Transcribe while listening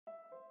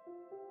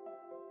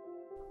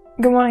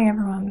Good morning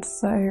everyone.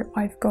 So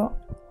I've got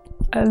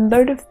a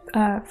load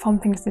of fun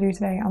things to do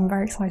today. I'm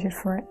very excited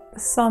for it. The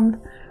sun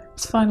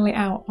is finally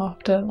out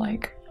after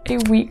like a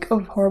week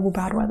of horrible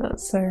bad weather,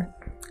 so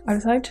I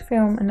decided to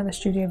film another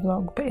studio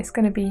vlog, but it's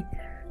going to be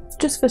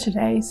just for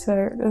today,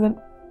 so there's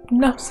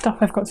enough stuff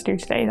I've got to do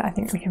today that I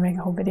think we can make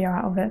a whole video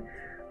out of it.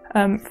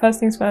 First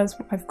things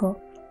first, I've got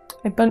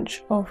a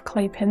bunch of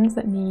clay pins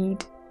that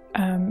need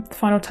the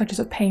final touches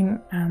of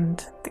paint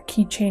and the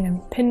keychain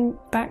and pin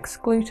backs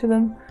glued to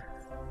them.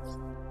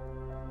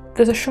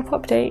 There's a shop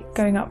update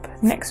going up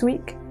next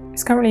week.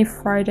 It's currently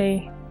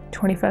Friday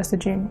 21st of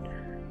June,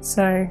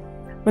 so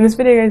when this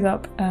video goes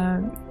up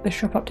the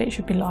shop update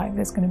should be live.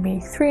 There's going to be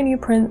 3 new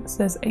prints,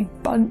 there's a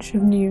bunch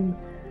of new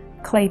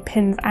clay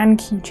pins and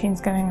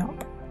keychains going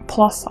up,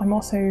 plus I'm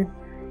also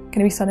going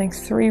to be selling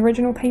 3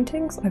 original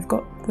paintings. I've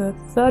got the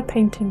 3rd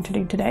painting to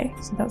do today,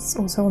 so that's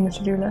also on the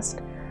to-do list.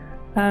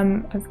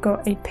 I've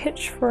got a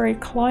pitch for a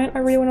client I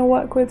really want to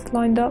work with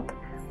lined up,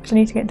 which I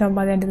need to get done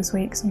by the end of this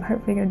week, so I'm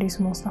hopefully going to do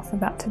some more stuff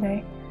with that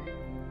today.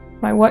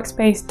 My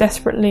workspace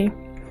desperately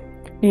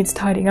needs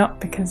tidying up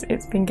because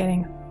it's been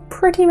getting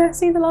pretty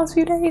messy the last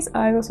few days.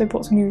 I also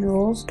bought some new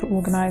drawers to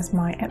organise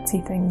my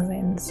Etsy things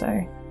in, so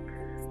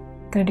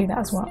I'm going to do that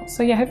as well.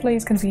 So yeah, hopefully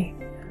it's going to be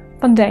a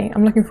fun day.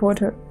 I'm looking forward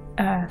to it.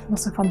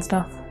 Lots of fun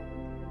stuff.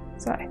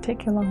 So I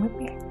take you along with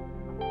me.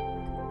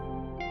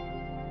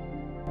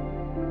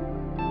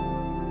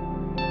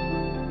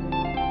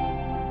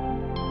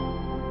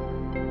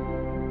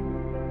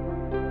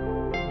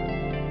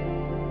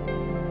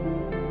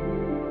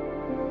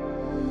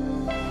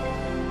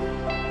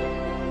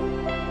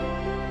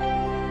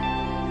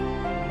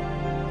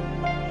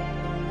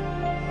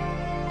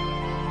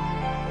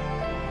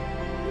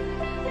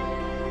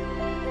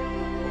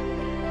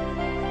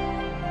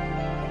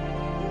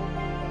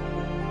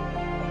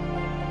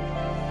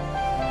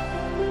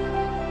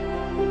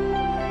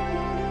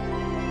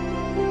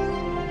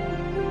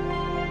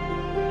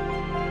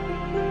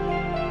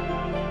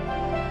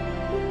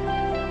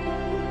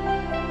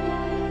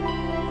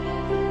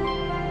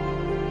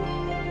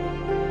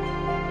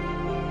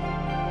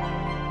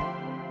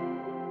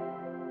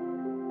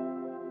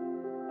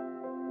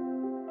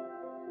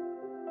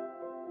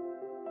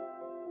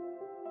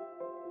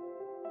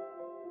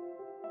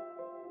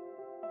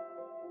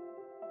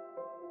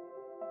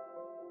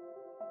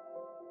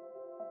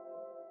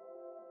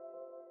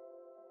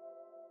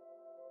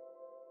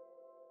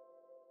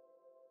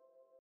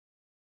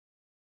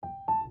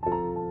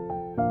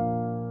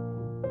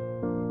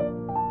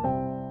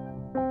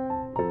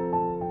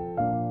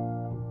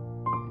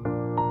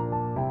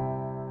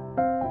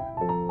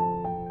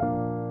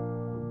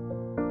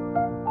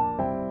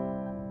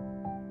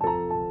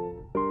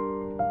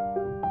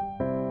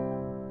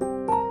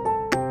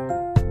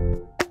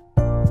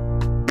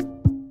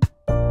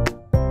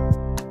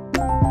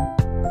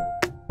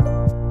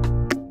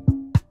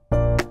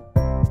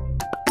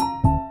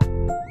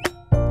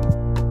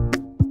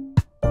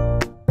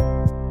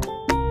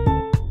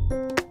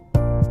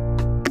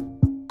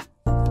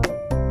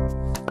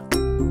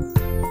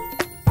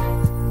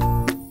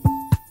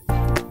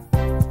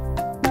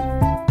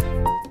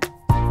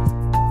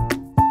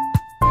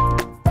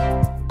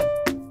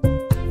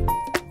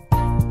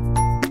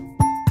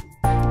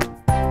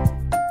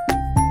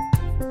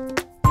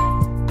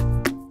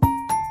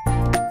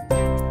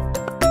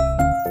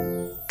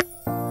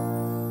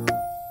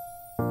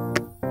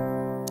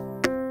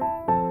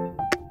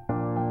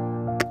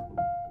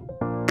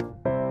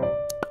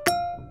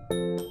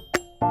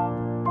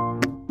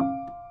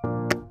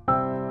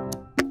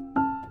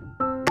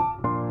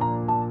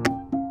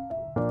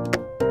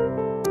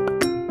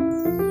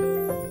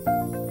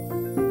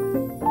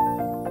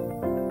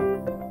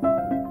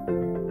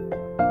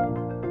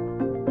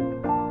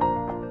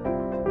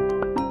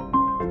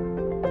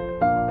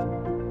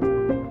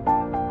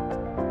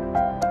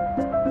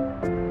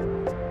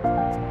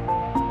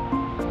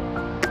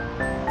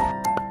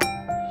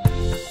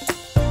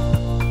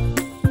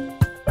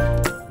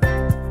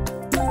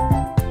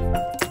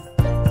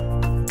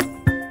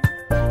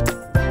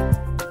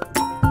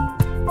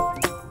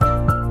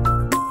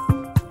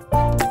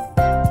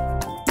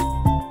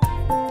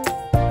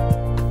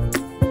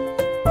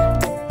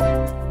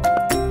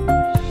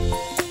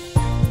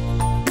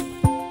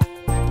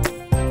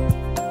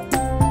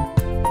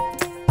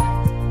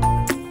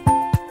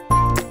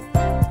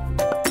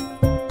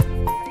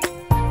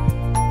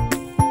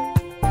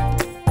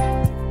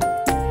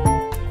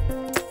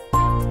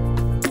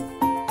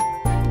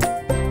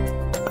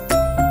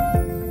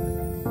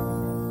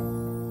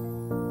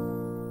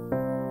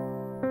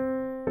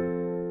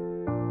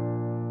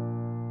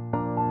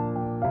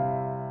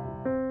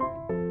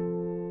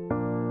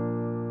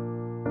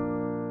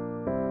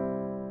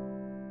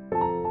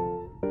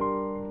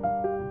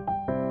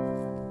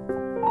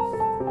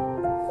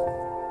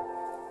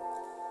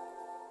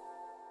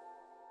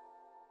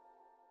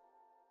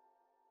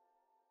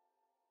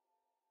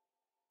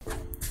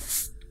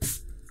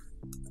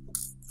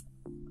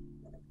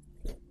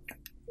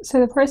 So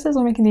the process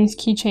of making these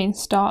keychains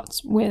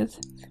starts with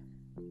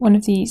one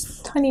of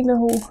these tiny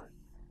little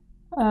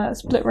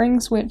split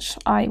rings, which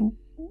I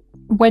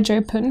wedge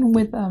open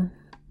with a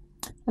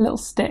little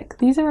stick.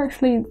 These are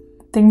actually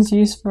things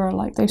used for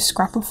like those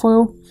scrapper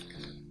foil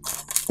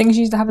things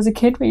you used to have as a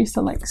kid, where you used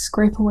to like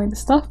scrape away the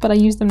stuff, but I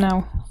use them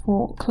now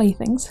for clay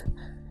things.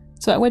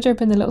 So I wedge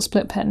open the little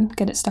split pin,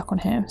 get it stuck on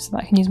here so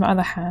that I can use my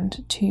other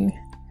hand to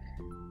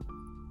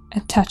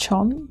attach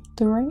on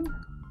the ring,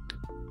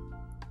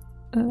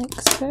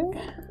 like so.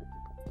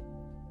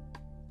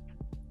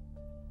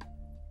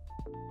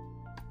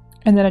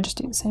 And then I just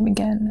do the same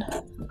again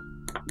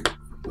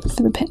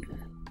for the pin.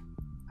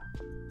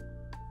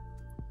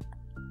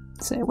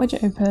 So wedge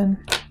it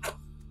open,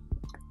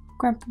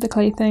 grab the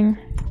clay thing,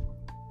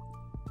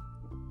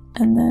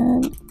 and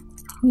then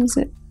use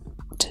it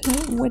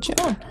to wedge it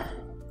on.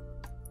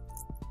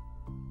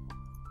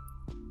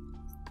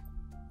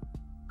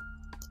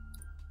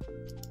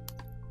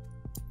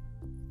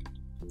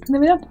 And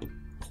then we're done.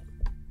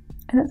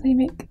 And that's how you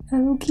make a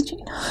little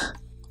keychain.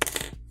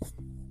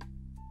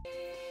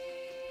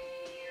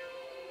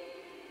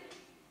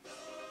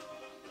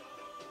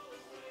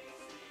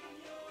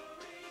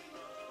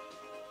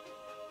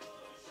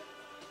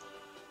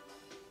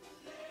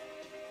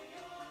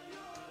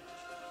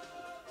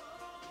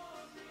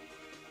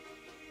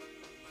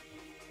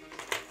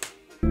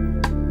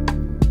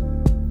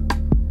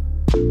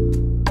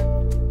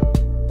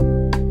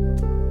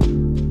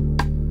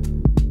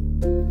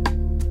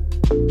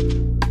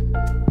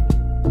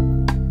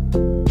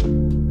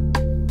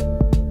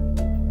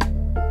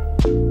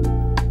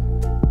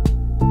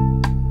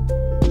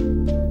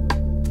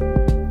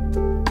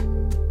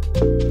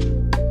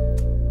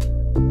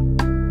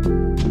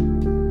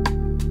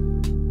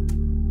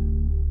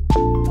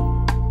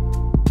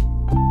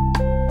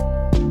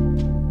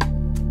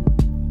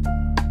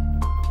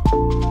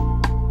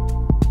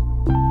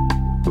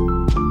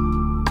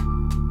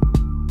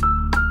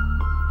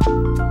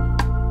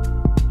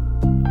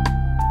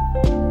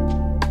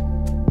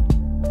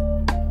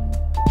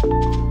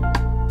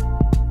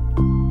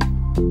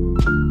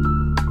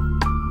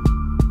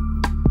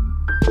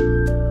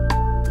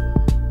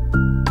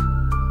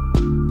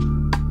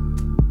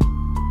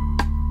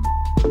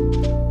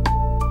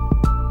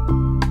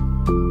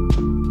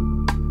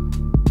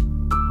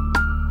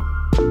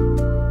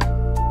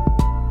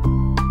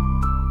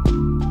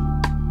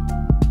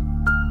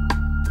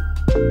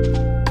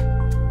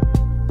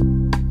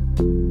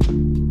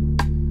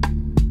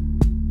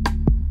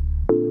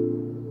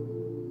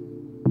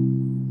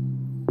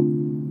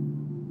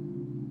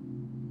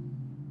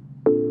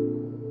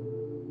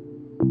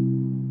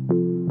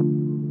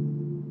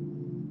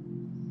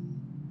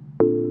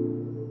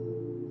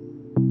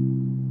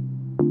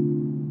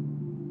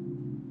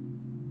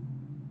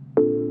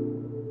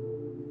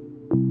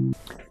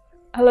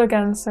 Hello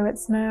again. So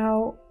it's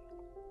now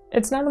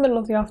the middle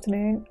of the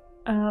afternoon.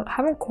 I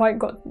haven't quite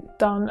got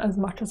done as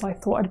much as I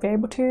thought I'd be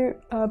able to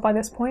by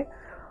this point.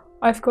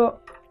 I've got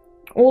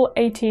all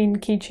 18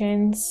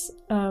 keychains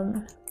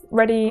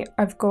ready.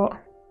 I've got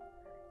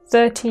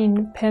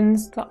 13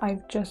 pins that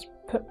I've just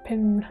put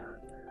pin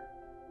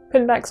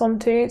backs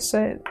onto,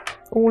 so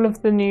all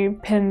of the new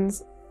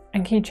pins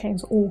and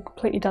keychains are all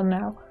completely done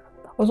now.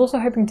 I was also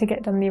hoping to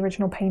get done the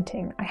original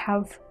painting. I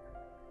have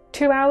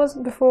 2 hours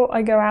before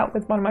I go out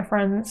with one of my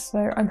friends,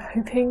 so I'm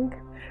hoping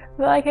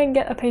that I can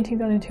get a painting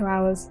done in 2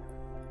 hours.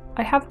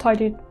 I have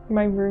tidied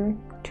my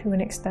room to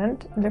an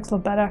extent. It looks a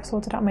lot better. I've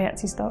sorted out my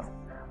Etsy stuff.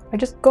 I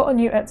just got a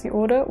new Etsy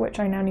order,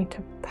 which I now need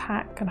to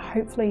pack and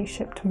hopefully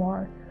ship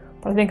tomorrow.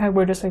 But I think I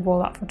will just leave all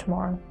that for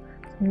tomorrow.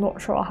 I'm not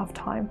sure I'll have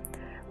time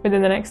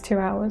within the next 2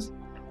 hours.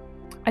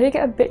 I did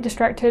get a bit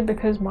distracted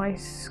because my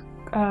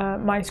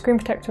screen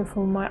protector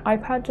for my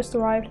iPad just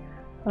arrived,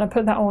 and I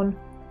put that on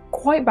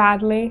quite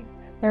badly.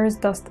 There is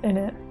dust in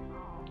it,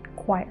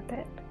 quite a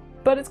bit.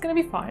 But it's going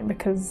to be fine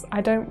because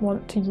I don't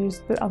want to use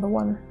the other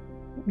one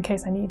in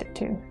case I need it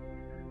to.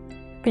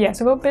 But yeah,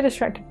 so I got a bit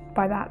distracted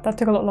by that. That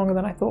took a lot longer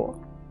than I thought.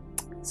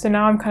 So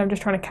now I'm kind of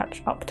just trying to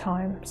catch up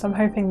time. So I'm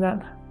hoping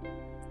that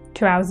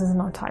 2 hours is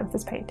enough time for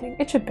this painting.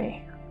 It should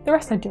be. The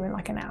rest I do in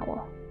like an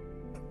hour.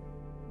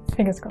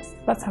 Fingers crossed.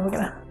 That's how we're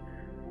gonna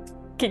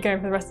keep going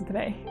for the rest of the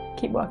day.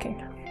 Keep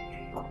working.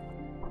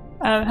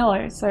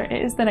 Hello, so it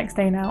is the next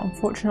day now.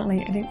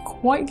 Unfortunately, I didn't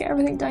quite get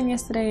everything done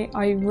yesterday.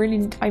 I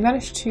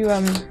managed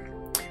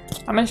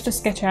to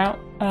sketch out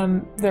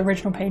the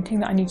original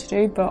painting that I need to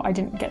do, but I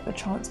didn't get the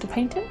chance to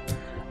paint it.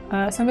 So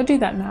I'm gonna do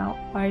that now.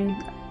 I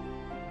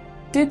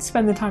did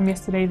spend the time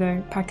yesterday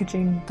though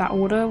packaging that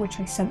order, which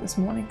I sent this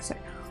morning, so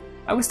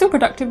I was still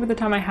productive with the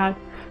time I had.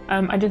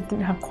 I just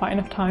didn't have quite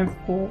enough time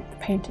for the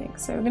painting,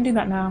 so we're gonna do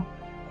that now.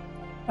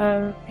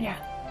 Yeah,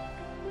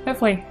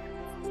 hopefully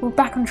we're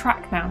back on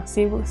track now.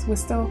 See, we're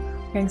still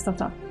getting stuff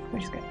done,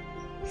 which is good.